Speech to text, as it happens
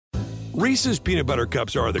Reese's peanut butter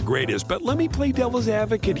cups are the greatest, but let me play devil's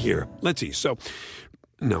advocate here. Let's see. So,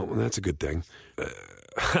 no, that's a good thing.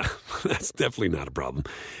 That's definitely not a problem.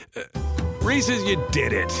 Reese's, you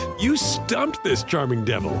did it. You stumped this charming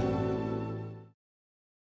devil.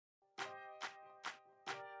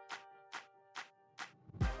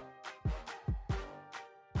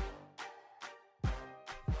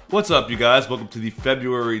 What's up, you guys? Welcome to the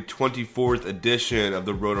February 24th edition of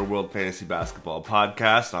the Roto World Fantasy Basketball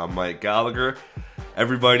Podcast. I'm Mike Gallagher.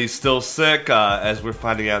 Everybody's still sick, as we're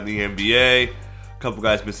finding out in the NBA. A couple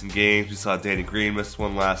guys missing games. We saw Danny Green miss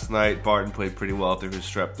one last night. Barton played pretty well through his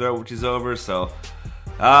strep throat, which is over. So,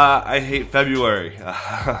 I hate February.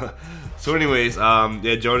 So anyways,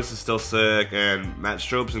 Jonas is still sick, and Matt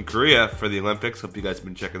Stroup's in Korea for the Olympics. Hope you guys have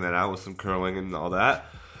been checking that out with some curling and all that.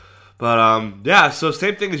 But, so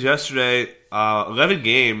same thing as yesterday, 11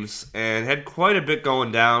 games, and had quite a bit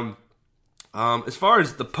going down. As far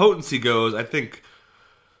as the potency goes, I think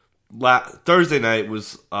Thursday night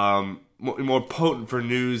was more potent for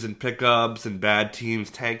news and pickups and bad teams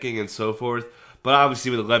tanking and so forth. But obviously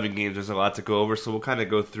with 11 games, there's a lot to go over, so we'll kind of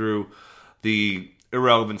go through the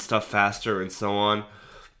irrelevant stuff faster and so on.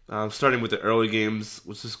 Starting with the early games,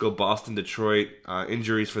 let's just go Boston, Detroit.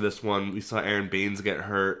 Injuries for this one, we saw Aaron Baines get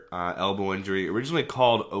hurt, elbow injury. Originally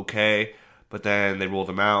called okay, but then they ruled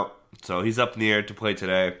him out. So he's up in the air to play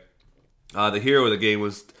today. The hero of the game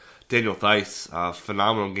was Daniel Theis.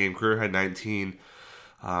 Phenomenal game, career high 19.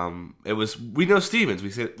 We know Stevens. We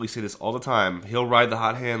say this all the time. He'll ride the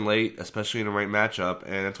hot hand late, especially in the right matchup,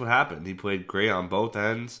 and that's what happened. He played great on both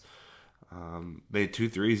ends. Made 2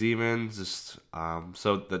 threes even. So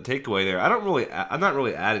the takeaway there, I'm not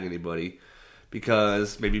really adding anybody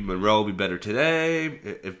because maybe Monroe will be better today.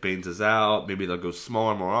 If Baines is out, maybe they'll go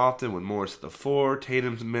smaller more often with Morris at the 4.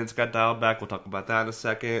 Tatum's minutes got dialed back. We'll talk about that in a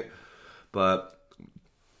second. But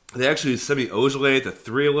they actually Semi Ojeleye at the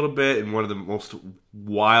 3 a little bit in one of the most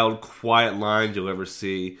wild, quiet lines you'll ever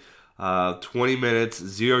see. 20 minutes,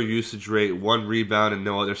 0 usage rate, 1 rebound, and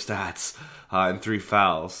no other stats, and 3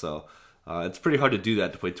 fouls. So it's pretty hard to do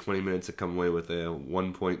that, to play 20 minutes and come away with a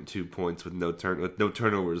 1.2 points with no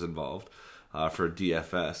turnovers involved for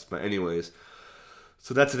DFS. But anyways,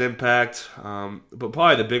 so that's an impact. But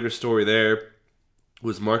probably the bigger story there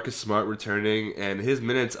was Marcus Smart returning and his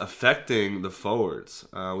minutes affecting the forwards.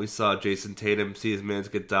 We saw Jason Tatum see his minutes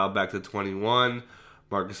get dialed back to 21.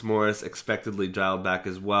 Marcus Morris expectedly dialed back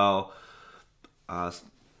as well.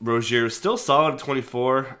 Rozier is still solid at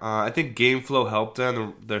 24. I think game flow helped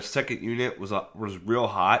them. Their second unit was real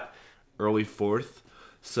hot, early fourth.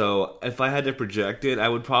 So if I had to project it, I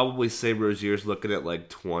would probably say Rozier's looking at like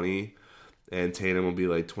 20, and Tatum will be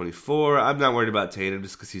like 24. I'm not worried about Tatum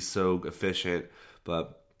just because he's so efficient.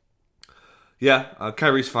 But yeah,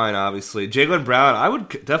 Kyrie's fine, obviously. Jaylen Brown, I would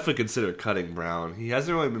definitely consider cutting Brown. He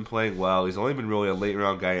hasn't really been playing well. He's only been really a late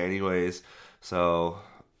round guy anyways. So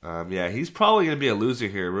he's probably going to be a loser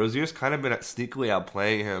here. Rozier's kind of been sneakily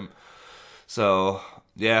outplaying him. So,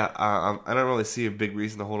 I don't really see a big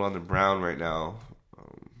reason to hold on to Brown right now.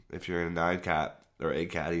 If you're in a 9-cap, or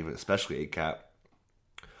 8-cap even, especially 8-cap.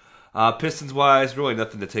 Pistons-wise, really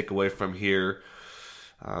nothing to take away from here.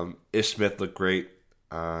 Ish Smith looked great.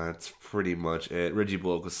 That's pretty much it. Reggie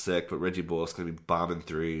Bullock was sick, but Reggie Bullock's going to be bombing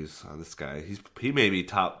threes. This guy, he may be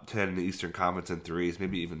top 10 in the Eastern Conference in threes,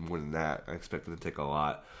 maybe even more than that. I expect him to take a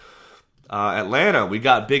lot. Atlanta, we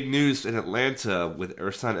got big news in Atlanta with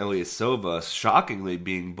Ersan Ilyasova shockingly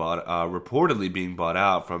reportedly being bought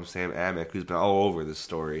out from Sam Amick, who's been all over this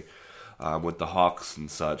story with the Hawks and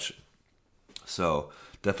such. So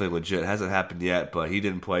definitely legit. Hasn't happened yet, but he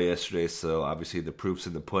didn't play yesterday, so obviously the proof's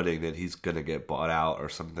in the pudding that he's going to get bought out or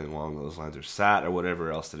something along those lines, or sat, or whatever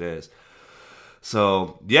else it is.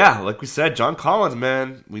 So, like we said, John Collins,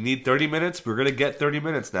 man, we need 30 minutes. We're going to get 30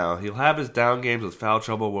 minutes now. He'll have his down games with foul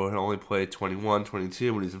trouble where he'll only play 21,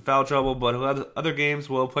 22 when he's in foul trouble, but he'll have other games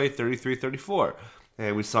where he'll play 33, 34.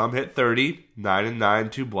 And we saw him hit 30,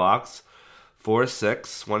 9-9, 2 blocks,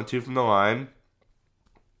 4-6, 1-2 from the line.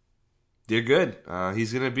 You're good.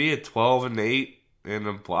 He's going to be a 12-8 and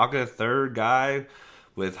a block and a third guy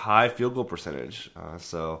with high field goal percentage.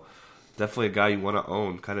 So definitely a guy you want to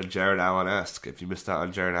own, kind of Jared Allen-esque. If you missed out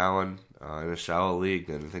on Jared Allen in a shallow league,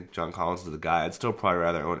 then I think John Collins is the guy. I'd still probably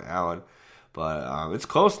rather own Allen, but it's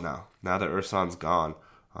close now. Now that Ersan's gone,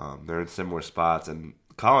 they're in similar spots, and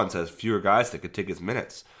Collins has fewer guys that could take his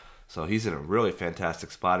minutes. So he's in a really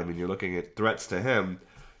fantastic spot. I mean, you're looking at threats to him.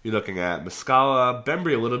 You're looking at Muscala,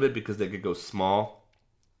 Bembry a little bit because they could go small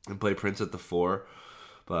and play Prince at the 4.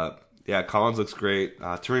 But yeah, Collins looks great.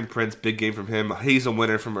 Taurean Prince, big game from him. He's a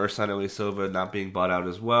winner from Ersan Ilyasova not being bought out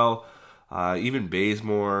as well. Even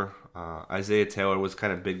Bazemore, Isaiah Taylor was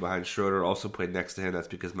kind of big behind Schroeder, also played next to him. That's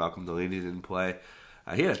because Malcolm Delaney didn't play.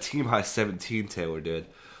 He had a team-high 17, Taylor did.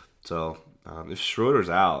 So if Schroeder's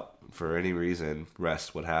out for any reason,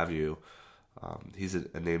 rest, what have you, he's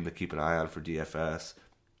a name to keep an eye on for DFS.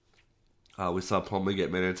 We saw Plumlee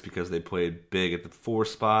get minutes because they played big at the 4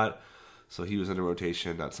 spot. So he was in a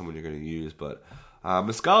rotation, not someone you're going to use. But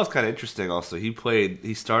Muscala's kind of interesting also.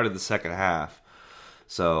 He started the second half.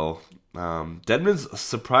 So Dedmon's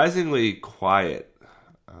surprisingly quiet.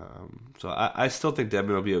 So I still think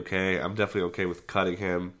Dedmon will be okay. I'm definitely okay with cutting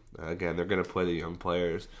him. Again, they're going to play the young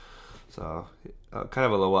players. So kind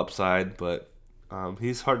of a low upside, but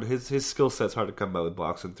he's hard. His skill set's hard to come by with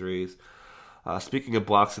blocks and threes. Speaking of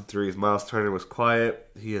blocks and threes, Miles Turner was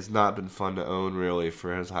quiet. He has not been fun to own, really,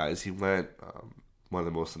 for as high as he went. One of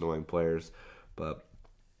the most annoying players. But,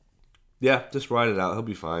 yeah, just ride it out. He'll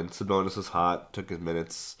be fine. Sabonis was hot, took his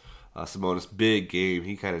minutes. Sabonis, big game.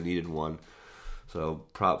 He kind of needed one. So,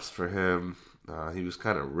 props for him. He was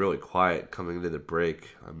kind of really quiet coming into the break.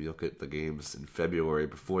 You look at the games in February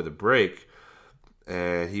before the break,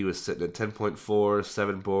 and he was sitting at 10.4,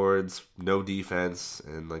 7 boards, no defense,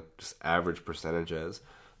 and like just average percentages.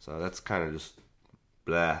 So that's kind of just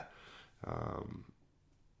blah.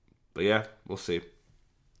 But yeah, we'll see.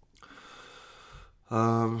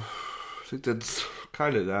 I think that's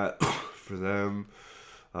kind of that for them.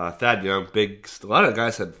 Thad Young, big. A lot of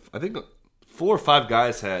guys had, I think 4 or 5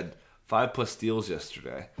 guys had 5+ steals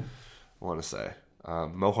yesterday, I want to say.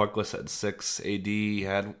 Mo Harkless had 6.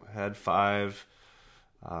 AD had 5.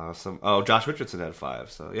 Josh Richardson had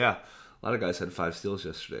 5. So yeah, a lot of guys had 5 steals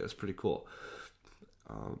yesterday. It was pretty cool.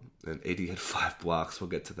 And AD had 5 blocks. We'll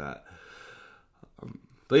get to that.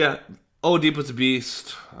 But yeah, Oladipo's a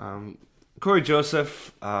beast. Corey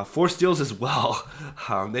Joseph, 4 steals as well.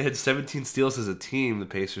 They had 17 steals as a team, the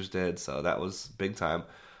Pacers did, so that was big time.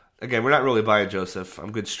 Again, we're not really buying Joseph.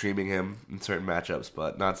 I'm good streaming him in certain matchups,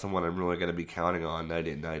 but not someone I'm really going to be counting on night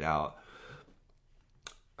in, night out.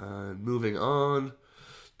 Moving on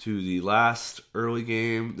to the last early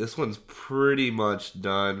game. This one's pretty much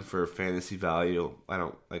done for fantasy value.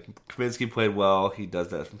 Kaminsky played well. He does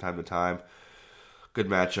that from time to time. Good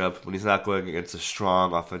matchup. When he's not going against a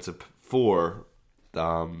strong offensive 4,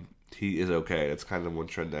 he is okay. That's kind of one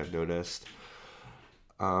trend I've noticed.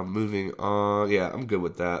 Moving on. Yeah, I'm good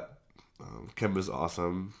with that. Kemba's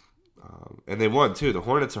awesome. And they won, too. The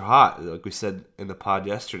Hornets are hot. Like we said in the pod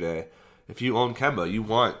yesterday, if you own Kemba, you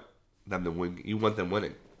want them to win. You want them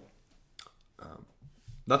winning.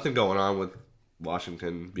 Nothing going on with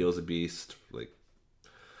Washington. Beal's a beast.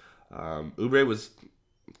 Oubre was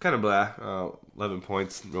kind of blah. 11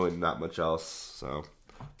 points. Really not much else. So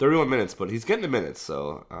 31 minutes, but he's getting the minutes.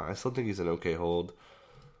 So I still think he's an okay hold.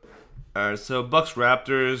 So Bucks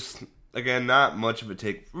Raptors. Again, not much of a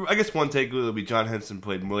take. I guess one take will be John Henson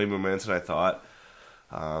played way more minutes than I thought.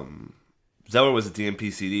 Zeller was a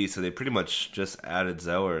DNP-CD, so they pretty much just added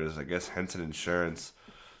Zeller as, I guess, Henson insurance.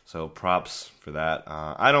 So props for that.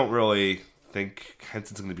 I don't really think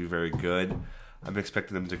Henson's going to be very good. I'm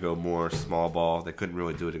expecting them to go more small ball. They couldn't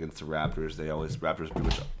really do it against the Raptors. Raptors pretty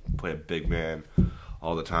much play a big man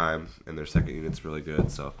all the time, and their second unit's really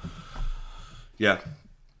good. So, yeah.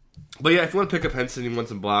 But yeah, if you want to pick up Henson, you want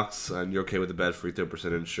some blocks, and you're okay with the bad free throw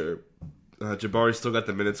percentage, sure. Jabari's still got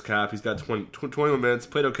the minutes cap. He's got 21 minutes.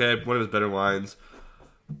 Played okay. One of his better lines.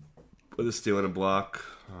 With a steal and a block.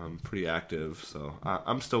 Pretty active. So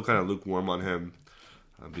I'm still kind of lukewarm on him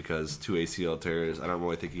because 2 ACL tears. I don't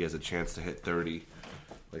really think he has a chance to hit 30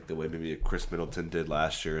 like the way maybe Chris Middleton did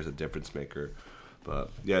last year as a difference maker. But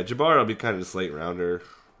yeah, Jabari will be kind of this late rounder.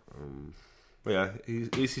 But yeah,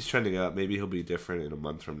 at least he's trending up. Maybe he'll be different in a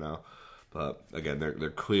month from now. But again, they're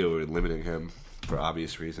clearly limiting him for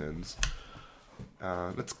obvious reasons.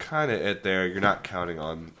 That's kind of it there. You're not counting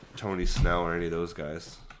on Tony Snell or any of those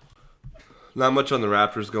guys. Not much on the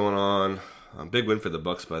Raptors going on. Big win for the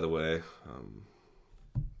Bucks, by the way.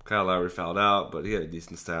 Kyle Lowry fouled out, but he had a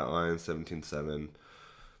decent stat line, 17-7.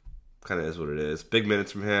 Kind of is what it is. Big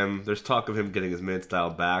minutes from him. There's talk of him getting his minutes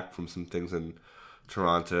dialed back from some things in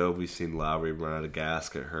Toronto. We've seen Lowry run out of gas,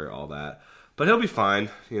 get hurt, all that. But he'll be fine.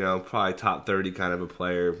 Probably top 30 kind of a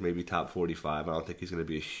player, maybe top 45. I don't think he's going to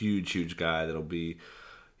be a huge guy that'll be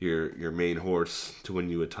your main horse to win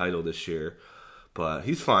you a title this year. But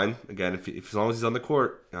he's fine. Again, if as long as he's on the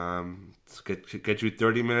court, get you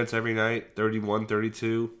 30 minutes every night, 31,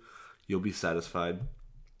 32, you'll be satisfied.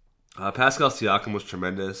 Pascal Siakam was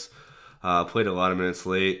tremendous. Played a lot of minutes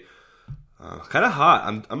late. Kind of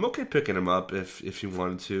hot. I'm okay picking him up if you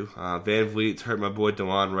wanted to. Van Vliet's hurt my boy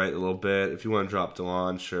DeLon Wright a little bit. If you want to drop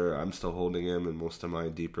DeLon, sure. I'm still holding him in most of my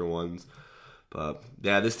deeper ones. But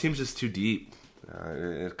yeah, this team's just too deep.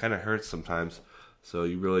 It kind of hurts sometimes. So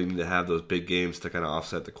you really need to have those big games to kind of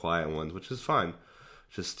offset the quiet ones, which is fine.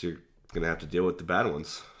 Just you're going to have to deal with the bad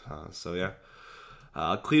ones. So yeah.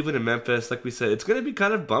 Cleveland and Memphis, like we said, it's going to be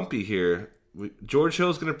kind of bumpy here. George Hill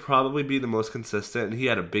is going to probably be the most consistent, and he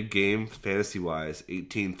had a big game fantasy-wise.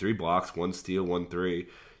 18, 3 blocks, 1 steal, 1 3.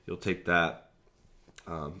 You'll take that.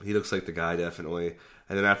 He looks like the guy, definitely.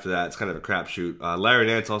 And then after that, it's kind of a crapshoot. Larry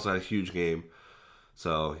Nance also had a huge game,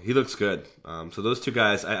 so he looks good. So those two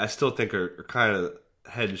guys, I still think are kind of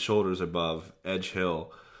head and shoulders above Edge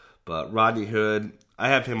Hill. But Rodney Hood, I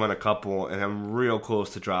have him on a couple, and I'm real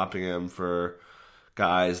close to dropping him for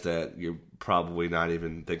guys that you're probably not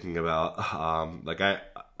even thinking about.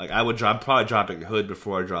 I would probably dropping Hood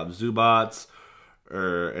before I drop Zubats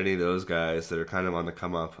or any of those guys that are kind of on the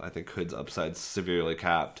come up. I think Hood's upside severely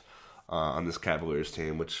capped on this Cavaliers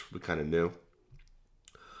team, which we kind of knew.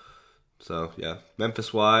 So yeah,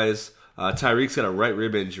 Memphis wise, Tyreek's got a right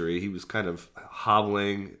rib injury. He was kind of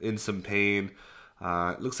hobbling in some pain.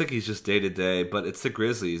 It looks like he's just day to day, but it's the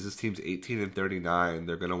Grizzlies. This team's 18-39.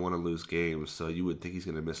 They're gonna want to lose games, so you would think he's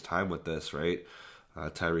gonna miss time with this, right?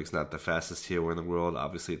 Tyreek's not the fastest healer in the world.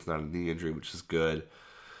 Obviously, it's not a knee injury, which is good.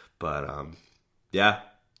 But yeah.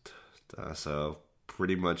 So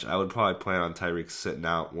pretty much, I would probably plan on Tyreek sitting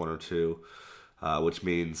out 1 or 2, which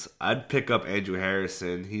means I'd pick up Andrew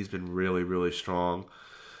Harrison. He's been really, really strong.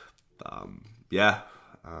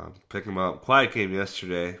 Pick him up. Quiet game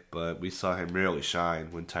yesterday, but we saw him really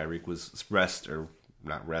shine when Tyreek was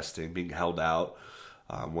being held out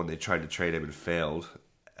when they tried to trade him and failed.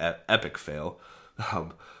 Epic fail.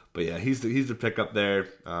 But yeah, he's the pickup there.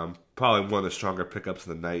 Probably one of the stronger pickups of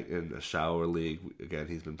the night in a shower league. Again,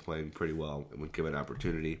 he's been playing pretty well when given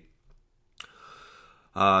opportunity.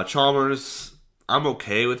 Chalmers, I'm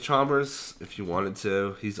okay with Chalmers if you wanted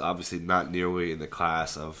to. He's obviously not nearly in the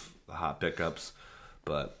class of the hot pickups,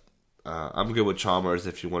 but I'm good with Chalmers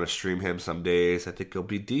if you want to stream him some days. I think he'll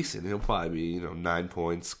be decent. He'll probably be 9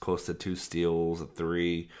 points, close to 2 steals,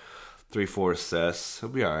 3, 4 assists. He'll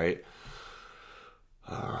be all right.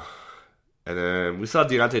 And then we saw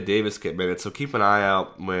Deontay Davis get minutes, so keep an eye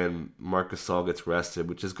out when Marcus Gasol gets rested,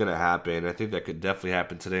 which is going to happen. I think that could definitely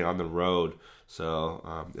happen today on the road.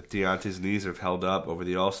 So if Deontay's knees are held up over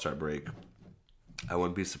the All-Star break, I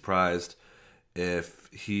wouldn't be surprised if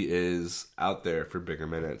he is out there for bigger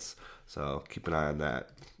minutes. So keep an eye on that.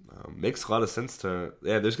 Makes a lot of sense to...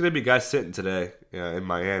 Yeah, there's going to be guys sitting today in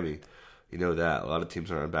Miami. You know that. A lot of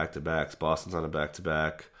teams are on back-to-backs. Boston's on a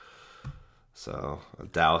back-to-back. So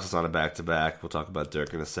Dallas is on a back-to-back. We'll talk about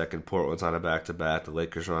Dirk in a second. Portland's on a back-to-back. The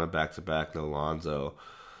Lakers are on a back-to-back. No Lonzo.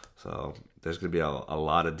 So there's going to be a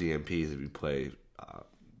lot of DMPs if you play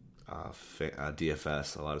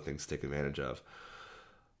DFS. A lot of things to take advantage of.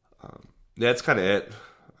 That's kind of it.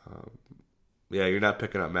 You're not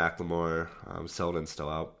picking up McLemore. Selden's still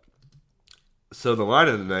out. So the line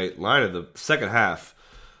of the second half,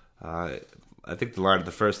 I think the line of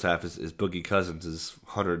the first half is Boogie Cousins'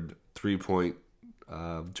 103-point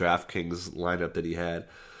DraftKings lineup that he had.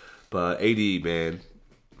 But AD, man,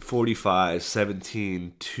 45,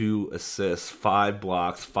 17, 2 assists, 5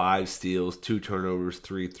 blocks, 5 steals, 2 turnovers,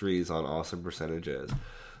 3 threes on awesome percentages.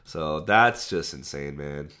 So that's just insane,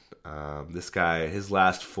 man. This guy, his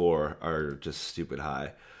last 4 are just stupid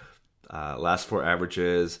high. Last 4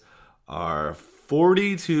 averages are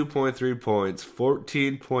 42.3 points,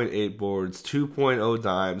 14.8 boards, 2.0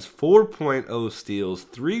 dimes, 4.0 steals,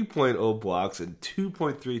 3.0 blocks, and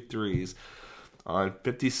 2.3 threes on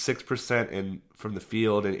 56% from the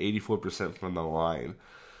field and 84% from the line.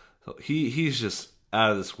 So he's just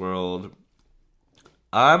out of this world.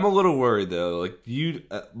 I'm a little worried though.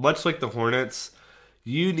 Much like the Hornets,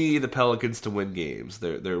 you need the Pelicans to win games.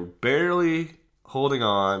 They're barely holding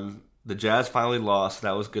on. The Jazz finally lost.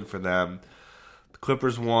 That was good for them. The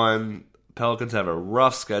Clippers won. Pelicans have a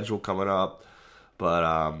rough schedule coming up.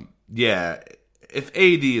 But, if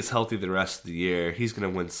AD is healthy the rest of the year, he's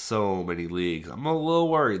going to win so many leagues. I'm a little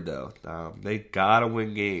worried, though. They got to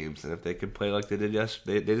win games. And if they can play like they did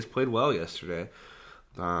yesterday, they just played well yesterday.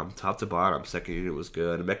 Top to bottom, second unit was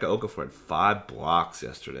good. Emeka Okafor had 5 blocks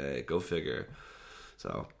yesterday. Go figure.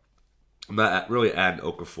 So I'm not really adding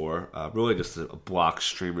Okafor. Really just a block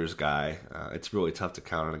streamers guy. It's really tough to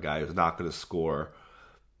count on a guy who's not going to score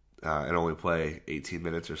and only play 18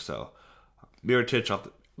 minutes or so. Mirotic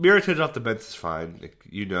off the bench is fine.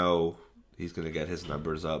 He's going to get his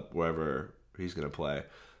numbers up wherever he's going to play.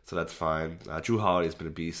 So that's fine. Drew Holiday's been a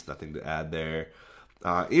beast. Nothing to add there.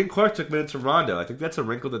 Ian Clark took minutes from Rondo. I think that's a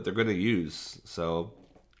wrinkle that they're going to use. So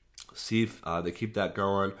see if they keep that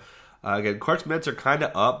going. Again, Clark's minutes are kind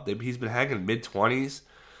of up. He's been hanging mid-20s.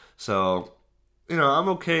 So, I'm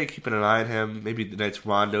okay keeping an eye on him. Maybe the night's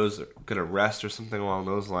Rondo's going to rest or something along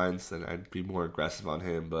those lines, then I'd be more aggressive on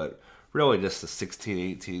him. But really just a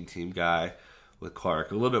 16-18 team guy with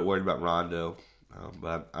Clark. A little bit worried about Rondo,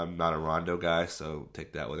 but I'm not a Rondo guy, so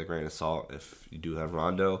take that with a grain of salt if you do have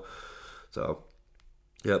Rondo. So,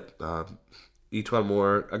 yep. Etuan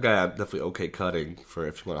Moore, a guy I'm definitely okay cutting for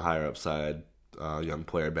if you want a higher upside, young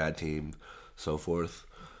player, bad team, so forth.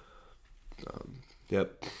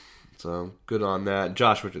 Yep. So, good on that.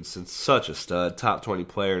 Josh Richardson's such a stud. Top 20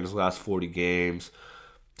 player in his last 40 games.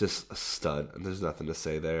 Just a stud. And there's nothing to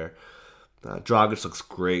say there. Dragic looks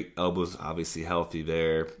great. Elbow's obviously healthy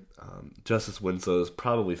there. Justice Winslow's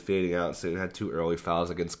probably fading out soon. Had 2 early fouls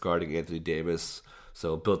against guarding Anthony Davis.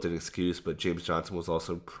 So, built-in excuse. But James Johnson was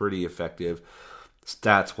also pretty effective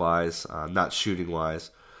stats-wise, not shooting-wise.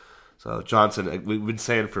 So, Johnson, we've been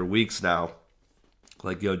saying for weeks now,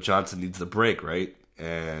 Johnson needs the break, right?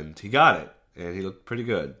 And he got it, and he looked pretty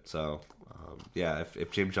good. So, if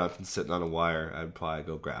James Johnson's sitting on a wire, I'd probably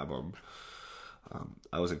go grab him.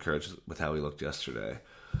 I was encouraged with how he looked yesterday.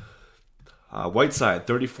 Whiteside,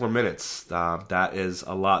 34 minutes. That is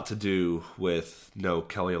a lot to do with no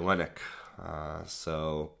Kelly Olynyk.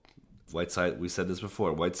 So, Whiteside, we said this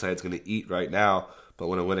before, Whiteside's going to eat right now, but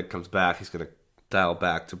when Olynyk comes back, he's going to dial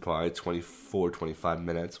back to probably 24, 25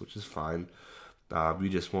 minutes, which is fine. You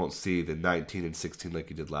just won't see the 19 and 16 like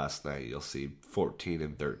you did last night. You'll see 14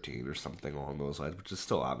 and 13 or something along those lines, which is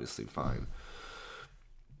still obviously fine.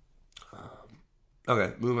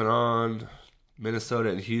 Okay, moving on. Minnesota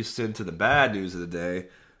and Houston to the bad news of the day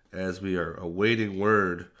as we are awaiting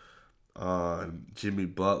word on Jimmy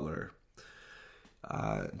Butler.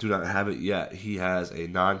 Do not have it yet. He has a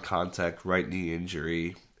non-contact right knee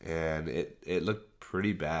injury, and it looked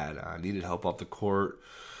pretty bad. Needed help off the court.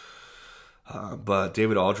 But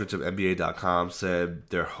David Aldridge of NBA.com said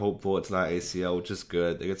they're hopeful it's not ACL, which is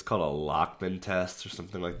good. I think it's called a Lockman test or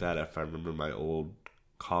something like that, if I remember my old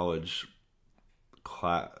college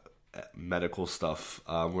medical stuff,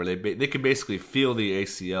 where they can basically feel the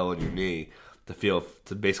ACL in your knee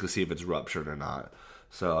to basically see if it's ruptured or not.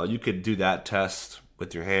 So you could do that test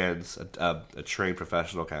with your hands, a trained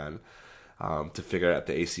professional can, to figure out if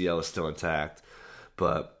the ACL is still intact.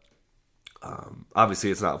 But obviously,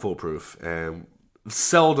 it's not foolproof, and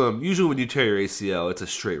usually when you tear your ACL, it's a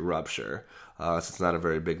straight rupture, so it's not a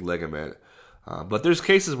very big ligament. But there's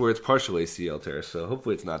cases where it's partial ACL tear, so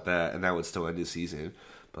hopefully it's not that, and that would still end the season.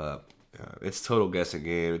 But it's total guessing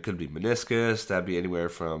game. It could be meniscus. That'd be anywhere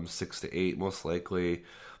from 6 to 8, most likely.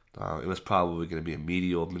 It was probably going to be a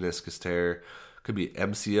medial meniscus tear. Could be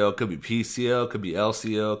MCL, could be PCL, could be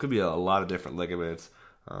LCL, could be a lot of different ligaments.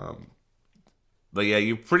 But yeah,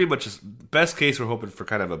 you pretty much, best case, we're hoping for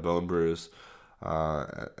kind of a bone bruise.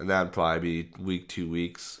 And that'd probably be week, 2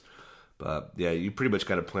 weeks. But yeah, you pretty much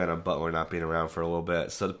got to plan on Butler not being around for a little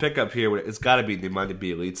bit. So the pickup here, it's got to be Nemanja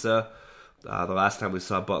Bjelica. The last time we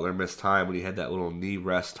saw Butler miss time, when he had that little knee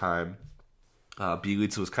rest time,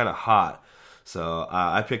 Bjelica was kind of hot. So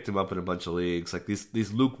I picked him up in a bunch of leagues. Like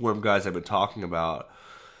these lukewarm guys I've been talking about,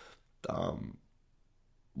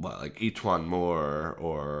 like Etuan Moore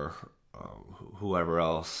or whoever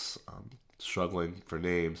else, struggling for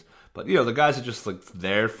names. But, the guys are just like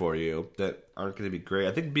there for you that aren't going to be great.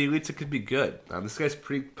 I think Bjelica could be good. This guy's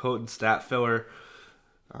pretty potent stat filler.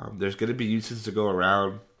 There's going to be uses to go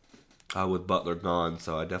around with Butler gone,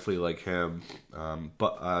 so I definitely like him.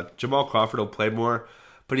 But Jamal Crawford will play more,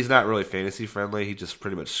 but he's not really fantasy friendly. He just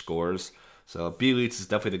pretty much scores. So Bjelica is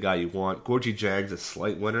definitely the guy you want. Gorgie Jang's a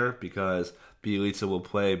slight winner because Bjelica will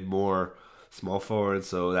play more small forward,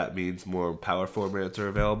 so that means more power forward minutes are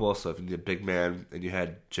available. So if you need a big man and you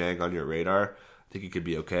had Jang on your radar, I think he could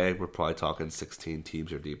be okay. We're probably talking 16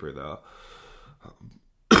 teams or deeper, though.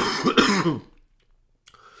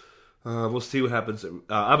 We'll see what happens.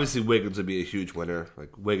 Obviously, Wiggins would be a huge winner.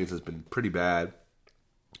 Like, Wiggins has been pretty bad,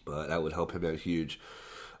 but that would help him out huge.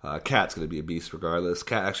 Cat's going to be a beast regardless.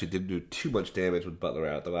 Cat actually didn't do too much damage with Butler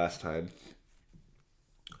out the last time.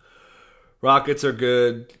 Rockets are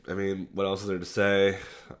good. I mean, what else is there to say?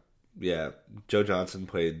 Yeah, Joe Johnson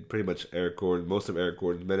played pretty much most of Eric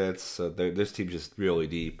Gordon's minutes, so this team's just really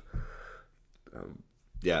deep.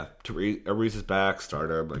 Ariz is back, start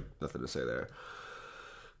him, like, nothing to say there.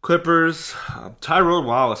 Clippers, Tyrone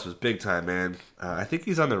Wallace was big time, man. I think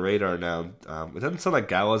he's on the radar now. It doesn't sound like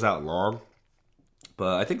Gallo's out long,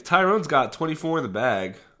 but I think Tyrone's got 24 in the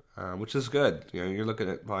bag, which is good. You're looking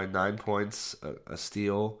at probably 9 points, a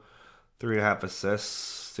steal, 3.5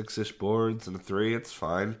 assists, 6-ish boards, and a 3. It's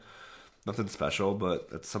fine. Nothing special, but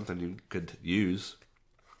it's something you could use.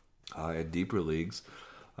 in deeper leagues.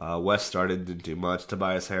 West started to do much.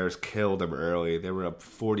 Tobias Harris killed them early. They were up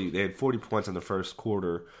 40. They had 40 points in the first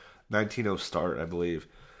quarter. 19-0 start, I believe.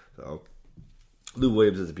 So Lou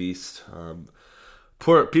Williams is a beast.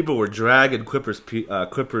 Poor people were dragging Clippers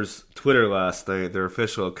Twitter last night, their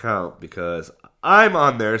official account, because I'm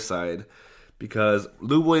on their side. Because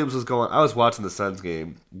Lou Williams was going. I was watching the Suns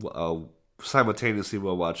game simultaneously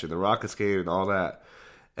while watching the Rockets game and all that.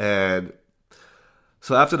 And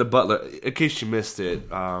so after the Butler, in case you missed it,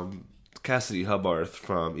 Cassidy Hubbarth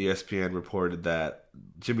from ESPN reported that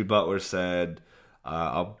Jimmy Butler said,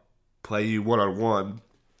 "I'll play you one-on-one."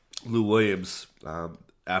 Lou Williams,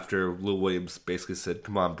 after Lou Williams basically said,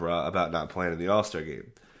 "Come on, bruh," about not playing in the All-Star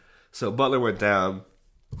game. So Butler went down,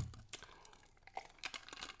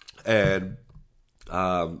 and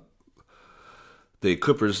the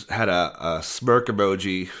Clippers had a smirk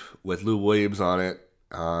emoji with Lou Williams on it.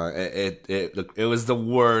 It was the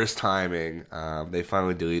worst timing. They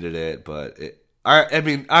finally deleted it, but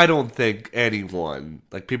I don't think anyone,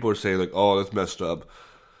 like, people are saying like, "Oh, that's messed up."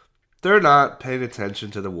 They're not paying attention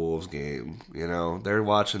to the Wolves game. You know, they're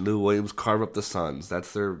watching Lou Williams carve up the Suns.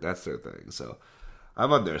 That's their thing. So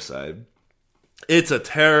I'm on their side. It's a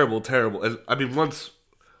terrible. I mean, once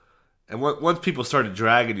people started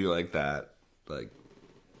dragging you like that, like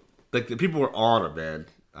the people were on it, man.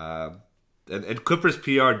 And Clippers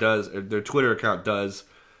PR their Twitter account does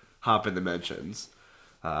hop in the mentions.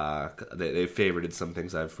 They favorited some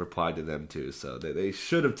things. I've replied to them too, so they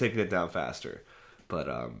should have taken it down faster. But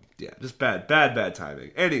yeah, just bad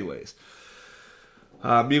timing. Anyways,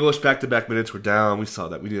 Milos back-to-back minutes were down. We saw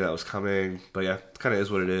that. We knew that was coming. But yeah, it kind of is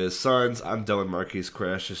what it is. Suns, I'm done with Marquise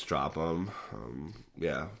Chris. Just drop them.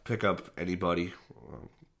 Yeah, pick up anybody.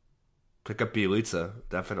 Pick up Bielitsa,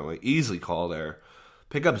 definitely. Easily call there.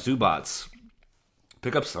 Pick up Zubats.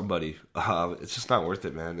 Pick up somebody. It's just not worth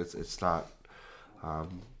it, man. It's not.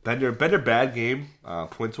 Bender, bad game,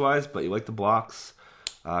 points-wise, but you like the blocks.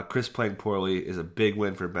 Chris playing poorly is a big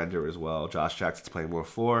win for Bender as well. Josh Jackson's playing more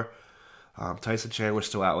 4. Tyson Chandler's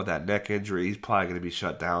still out with that neck injury. He's probably going to be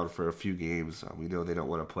shut down for a few games. We know they don't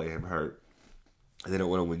want to play him hurt. And they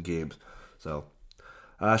don't want to win games. So,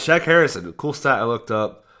 Shaq Harrison, a cool stat I looked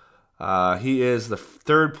up. He is the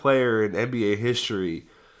third player in NBA history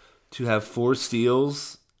to have 4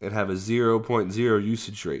 steals and have a 0.0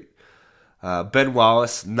 usage rate. Ben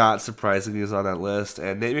Wallace, not surprisingly, is on that list.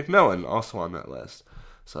 And Nate McMillan, also on that list.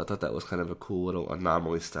 So I thought that was kind of a cool little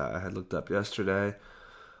anomaly stat I had looked up yesterday.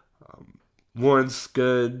 Warren's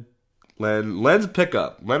good. Len's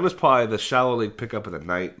pickup. Len was probably the shallow league pickup of the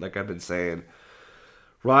night, like I've been saying.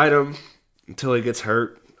 Ride him until he gets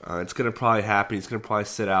hurt. It's going to probably happen. He's going to probably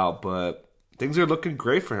sit out, but things are looking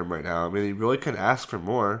great for him right now. I mean, he really couldn't ask for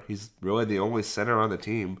more. He's really the only center on the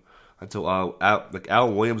team until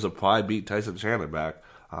Al Williams will probably beat Tyson Chandler back.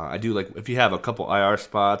 I do like, if you have a couple IR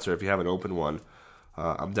spots or if you have an open one,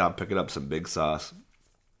 I'm down picking up some big sauce.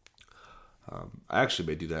 I actually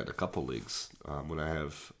may do that in a couple leagues when I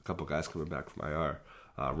have a couple guys coming back from IR.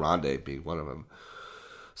 Rondé being one of them.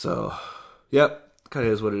 So, yep, kind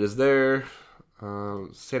of is what it is there.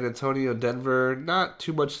 San Antonio, Denver, not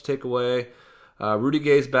too much to take away. Rudy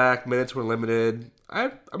Gay's back. Minutes were limited.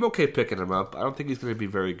 I'm okay picking him up. I don't think he's going to be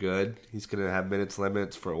very good. He's going to have minutes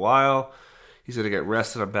limits for a while. He's going to get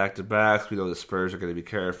rested on back-to-backs. We know the Spurs are going to be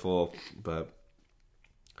careful, but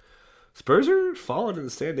Spurs are falling in the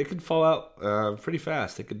stand. They could fall out pretty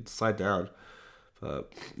fast. They could slide down.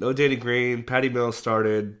 No Danny Green. Patty Mills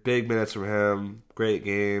started. Big minutes from him. Great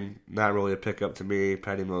game. Not really a pickup to me.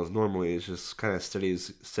 Patty Mills normally is just kind of steady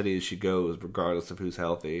as she goes, regardless of who's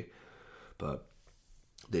healthy. But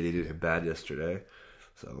they needed him bad yesterday.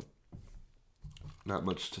 So, not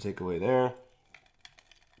much to take away there.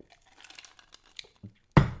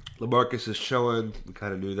 LaMarcus is showing. We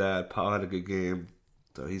kind of knew that. Paul had a good game,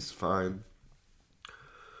 so he's fine.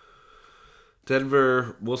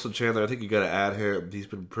 Denver, Wilson Chandler, I think you got to add him. He's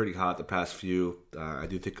been pretty hot the past few. I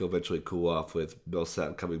do think he'll eventually cool off with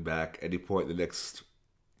Millsap coming back any point in the next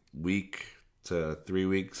week to 3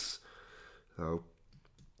 weeks. So,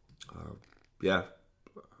 yeah.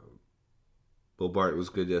 Will Barton was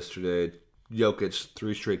good yesterday. Jokic,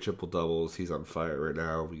 3 straight triple-doubles. He's on fire right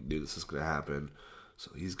now. We knew this was going to happen. So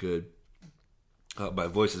he's good. My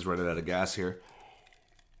voice is running out of gas here.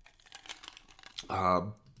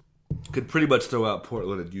 Could pretty much throw out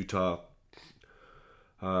Portland and Utah.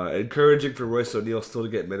 Encouraging for Royce O'Neal still to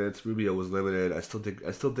get minutes. Rubio was limited. I still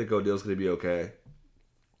think O'Neal's going to be okay.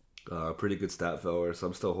 Pretty good stat filler, so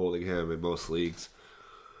I'm still holding him in most leagues.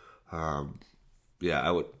 Yeah,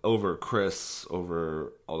 I would over Chris,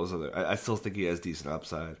 over all those other. I still think he has decent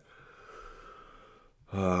upside.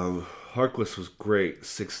 Harkless was great.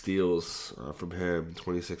 6 steals from him,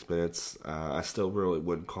 26 minutes. I still really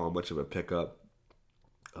wouldn't call much of a pickup.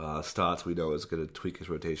 Stotts, we know, is going to tweak his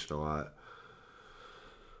rotation a lot.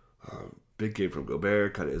 Big game from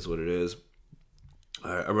Gobert, kind of is what it is.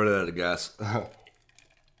 All right, I'm running out of gas.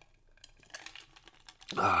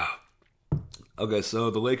 Okay, so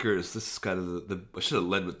the Lakers, this is kind of I should have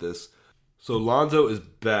led with this. So Lonzo is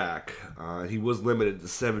back. He was limited to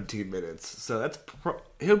 17 minutes. So that's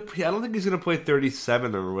I don't think he's going to play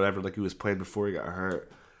 37 or whatever like he was playing before he got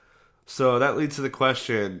hurt. So that leads to the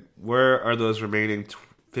question, where are those remaining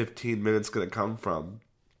 15 minutes going to come from?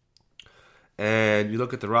 And you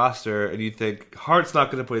look at the roster and you think, Hart's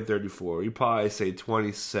not going to play 34. You probably say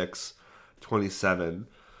 26, 27.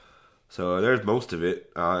 So there's most of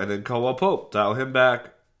it. And then Caldwell Pope, dial him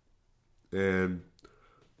back. And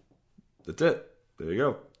that's it. There you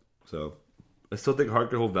go. So I still think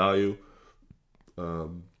Hart can hold value.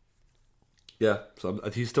 So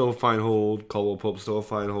he's still a fine hold. Caldwell Pope's still a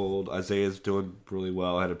fine hold. Isaiah's doing really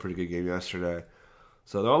well. Had a pretty good game yesterday.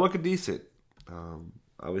 So they're all looking decent.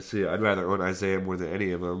 Obviously, I'd rather own Isaiah more than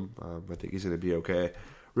any of them. I think he's going to be okay.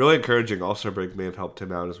 Really encouraging. All-Star break may have helped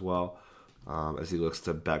him out as well as he looks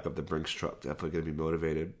to back up the Brinks truck. Definitely going to be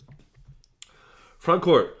motivated. Front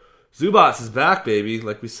court. Zubac is back, baby.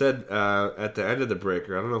 Like we said at the end of the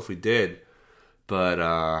breaker. I don't know if we did. But,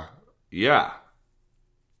 yeah.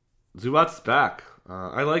 Zubac is back.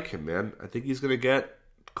 I like him, man. I think he's going to get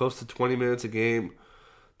close to 20 minutes a game.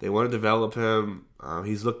 They want to develop him.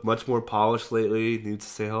 He's looked much more polished lately. Needs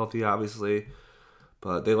to stay healthy, obviously.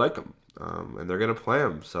 But they like him. And they're going to play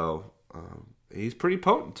him. So he's pretty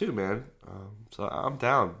potent, too, man. So I'm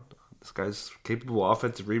down. This guy's capable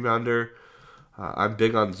offensive rebounder. I'm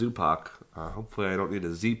big on Zubac. Hopefully I don't need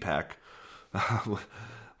a Z-Pack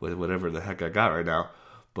with whatever the heck I got right now.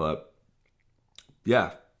 But,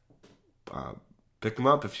 yeah. Pick him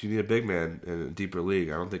up if you need a big man in a deeper league.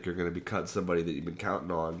 I don't think you're going to be cutting somebody that you've been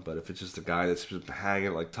counting on. But if it's just a guy that's been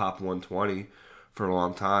hanging like top 120 for a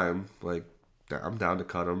long time, like I'm down to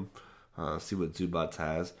cut him. See what Zubac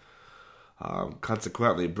has.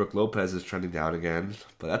 Consequently, Brook Lopez is trending down again,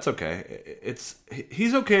 but that's okay.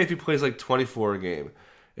 He's okay if he plays like 24 a game.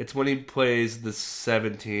 It's when he plays the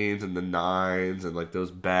 17s and the 9s and like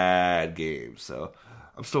those bad games. So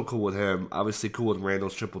I'm still cool with him. Obviously cool with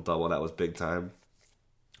Randall's triple-double. That was big time.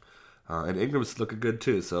 And Ingram's looking good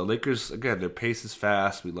too. So Lakers, again, their pace is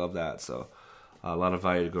fast. We love that. So a lot of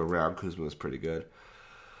value to go around. Kuzma was pretty good.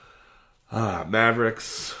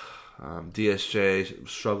 Mavericks. DSJ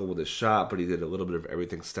struggled with his shot, but he did a little bit of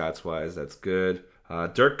everything stats-wise. That's good.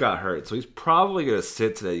 Dirk got hurt, so he's probably going to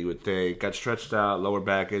sit today, you would think. Got stretched out, lower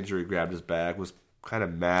back injury, grabbed his back, was kind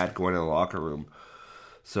of mad going in the locker room.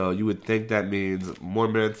 So you would think that means more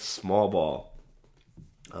minutes, small ball.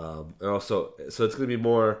 And also, so it's going to be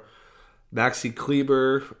more Maxi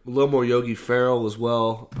Kleber, a little more Yogi Ferrell as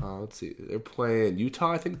well. Let's see, they're playing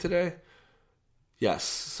Utah, I think, today. Yes,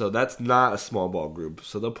 so that's not a small ball group.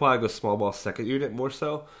 So they'll probably go small ball second unit more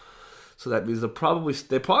so. So that means they probably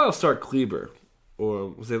will start Kleber. Or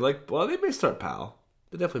was they they may start Powell.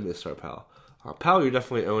 They definitely may start Powell. Powell you're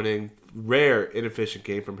definitely owning. Rare, inefficient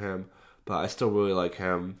game from him. But I still really like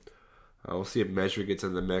him. We'll see if Measure gets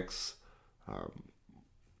in the mix. But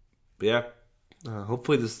yeah,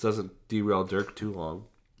 hopefully this doesn't derail Dirk too long.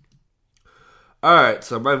 Alright,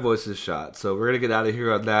 so my voice is shot. So we're going to get out of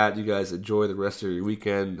here on that. You guys enjoy the rest of your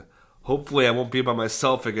weekend. Hopefully I won't be by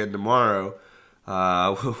myself again tomorrow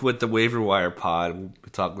with the waiver wire pod. We'll be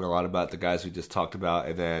talking a lot about the guys we just talked about.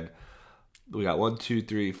 And then we got 1, 2,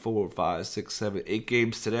 3, 4, 5, 6, 7, 8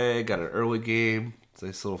 games today. Got an early game. It's a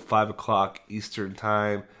nice little 5 o'clock Eastern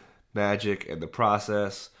time. Magic and the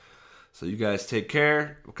process. So you guys take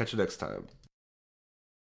care. We'll catch you next time.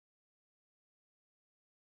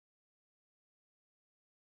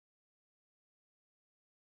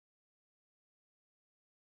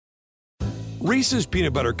 Reese's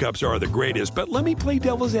peanut butter cups are the greatest, but let me play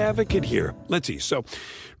devil's advocate here. Let's see. So,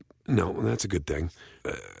 no, that's a good thing.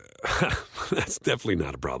 That's definitely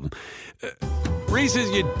not a problem.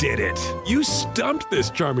 Reese's, you did it. You stumped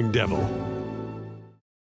this charming devil.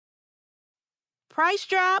 Price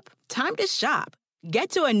drop? Time to shop.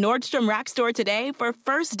 Get to a Nordstrom Rack store today for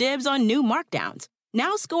first dibs on new markdowns.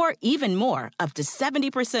 Now score even more, up to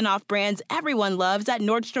 70% off brands everyone loves at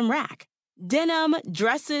Nordstrom Rack. Denim,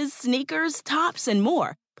 dresses, sneakers, tops, and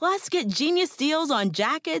more. Plus, get genius deals on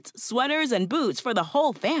jackets, sweaters, and boots for the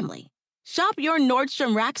whole family. Shop your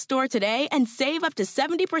Nordstrom Rack store today and save up to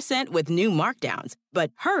 70% with new markdowns. But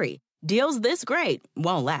hurry, deals this great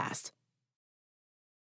won't last.